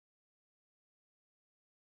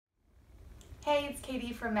Hey, it's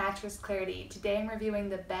Katie from Mattress Clarity. Today I'm reviewing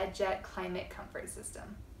the BedJet Climate Comfort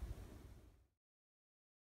System.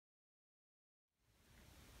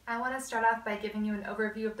 I want to start off by giving you an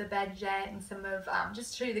overview of the BedJet and some of,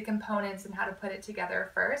 just show you the components and how to put it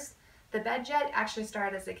together first. The BedJet actually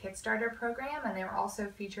started as a Kickstarter program, and they were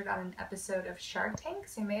also featured on an episode of Shark Tank,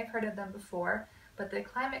 so you may have heard of them before. But the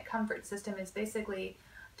Climate Comfort System is basically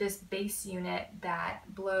this base unit that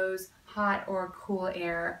blows hot or cool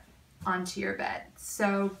air onto your bed.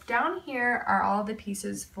 So down here are all the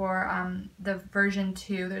pieces for the version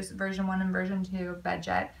 2. There's version 1 and version 2 of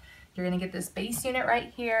BedJet. You're going to get this base unit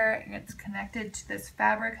right here. It's connected to this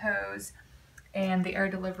fabric hose and the air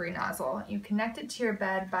delivery nozzle. You connect it to your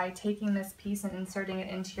bed by taking this piece and inserting it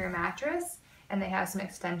into your mattress, and they have some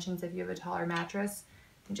extensions if you have a taller mattress.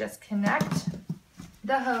 You just connect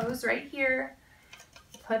the hose right here,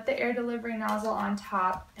 put the air delivery nozzle on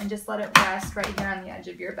top, and just let it rest right here on the edge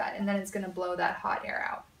of your bed, and then it's going to blow that hot air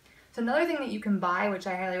out. So another thing that you can buy, which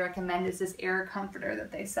I highly recommend, is this air comforter that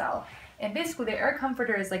they sell. And basically the air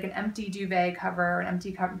comforter is like an empty duvet cover or an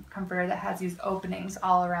empty comforter that has these openings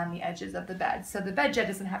all around the edges of the bed. So the BedJet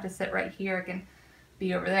doesn't have to sit right here. It can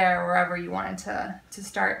be over there, wherever you want it to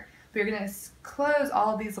start. But you're going to close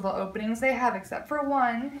all of these little openings they have except for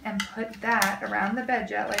one, and put that around the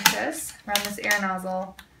BedJet like this, around this air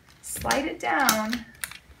nozzle, slide it down,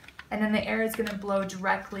 and then the air is going to blow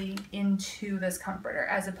directly into this comforter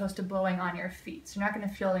as opposed to blowing on your feet. So you're not going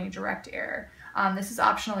to feel any direct air. This is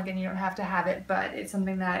optional, again, you don't have to have it, but it's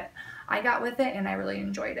something that I got with it and I really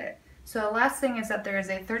enjoyed it. So the last thing is that there is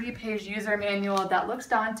a 30-page user manual that looks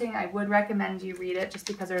daunting. I would recommend you read it just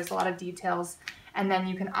because there's a lot of details. And then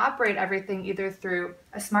you can operate everything either through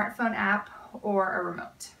a smartphone app or a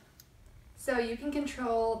remote. So you can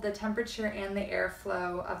control the temperature and the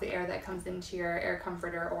airflow of the air that comes into your air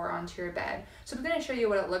comforter or onto your bed. So I'm going to show you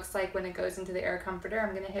what it looks like when it goes into the air comforter.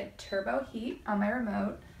 I'm going to hit turbo heat on my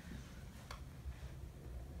remote.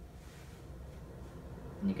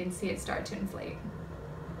 And you can see it start to inflate.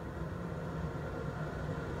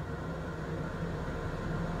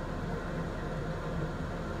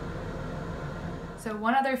 So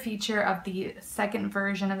one other feature of the second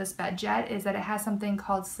version of this BedJet is that it has something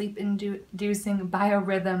called sleep-inducing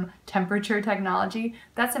biorhythm temperature technology.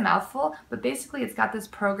 That's a mouthful, but basically it's got this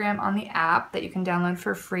program on the app that you can download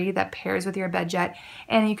for free that pairs with your BedJet,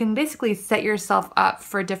 and you can basically set yourself up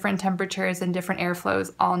for different temperatures and different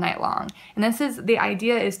airflows all night long. And the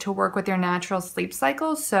idea is to work with your natural sleep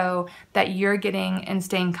cycle so that you're getting and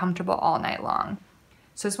staying comfortable all night long.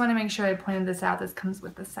 So just want to make sure I pointed this out. This comes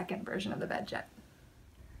with the second version of the BedJet.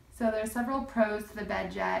 So there's several pros to the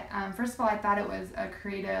BedJet. First of all, I thought it was a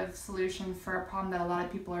creative solution for a problem that a lot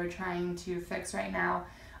of people are trying to fix right now.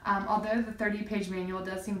 Although the 30-page manual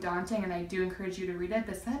does seem daunting, and I do encourage you to read it,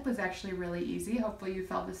 the setup was actually really easy. Hopefully you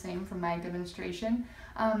felt the same from my demonstration.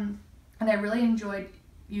 And I really enjoyed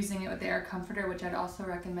using it with the air comforter, which I'd also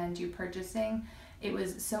recommend you purchasing. It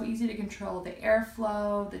was so easy to control the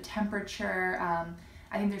airflow, the temperature.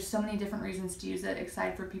 I think there's so many different reasons to use it,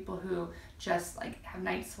 aside for people who just like have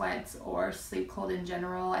night sweats or sleep cold in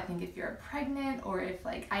general. I think if you're pregnant, or if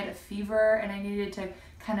like I had a fever and I needed to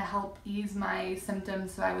kind of help ease my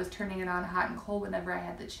symptoms, so I was turning it on hot and cold whenever I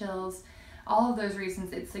had the chills. All of those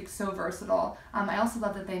reasons, it's like so versatile. I also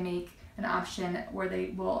love that they make an option where they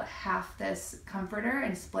will half this comforter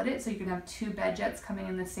and split it, so you can have two BedJets coming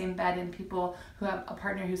in the same bed, and people who have a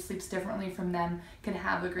partner who sleeps differently from them can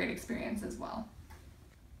have a great experience as well.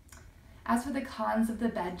 As for the cons of the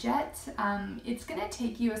BedJet, it's going to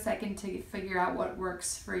take you a second to figure out what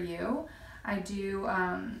works for you. I do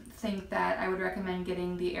think that I would recommend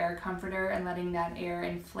getting the air comforter and letting that air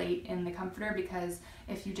inflate in the comforter, because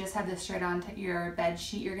if you just have this straight onto your bed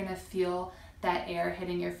sheet, you're going to feel that air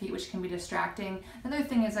hitting your feet, which can be distracting. Another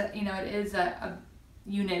thing is that, it is a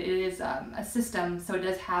unit, it is a system, so it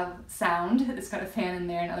does have sound. It's got a fan in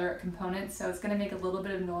there and other components, so it's going to make a little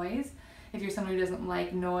bit of noise. If you're someone who doesn't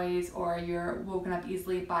like noise, or you're woken up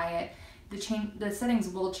easily by it, the settings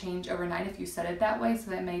will change overnight if you set it that way,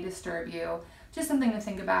 so that may disturb you. Just something to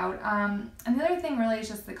think about. And the other thing really is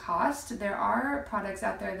just the cost. There are products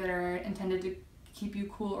out there that are intended to keep you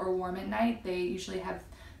cool or warm at night. They usually have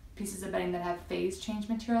pieces of bedding that have phase change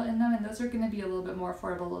material in them, and those are going to be a little bit more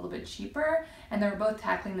affordable, a little bit cheaper, and they're both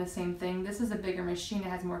tackling the same thing. This is a bigger machine, it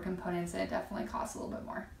has more components, and it definitely costs a little bit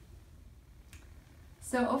more.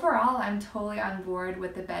 So overall, I'm totally on board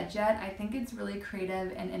with the BedJet. I think it's really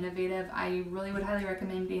creative and innovative. I really would highly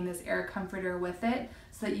recommend getting this air comforter with it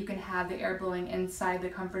so that you can have the air blowing inside the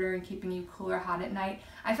comforter and keeping you cool or hot at night.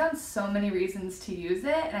 I found so many reasons to use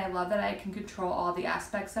it, and I love that I can control all the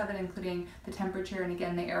aspects of it, including the temperature and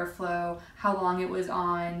again the airflow, how long it was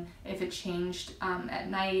on, if it changed at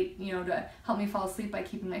night, you know, to help me fall asleep by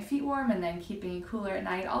keeping my feet warm and then keeping you cooler at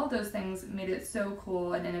night. All of those things made it so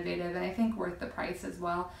cool and innovative, and I think worth the price as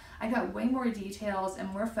well. I got way more details and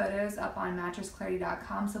more photos up on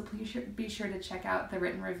mattressclarity.com, so please be sure to check out the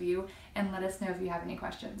written review and let us know if you have any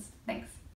questions. Thanks.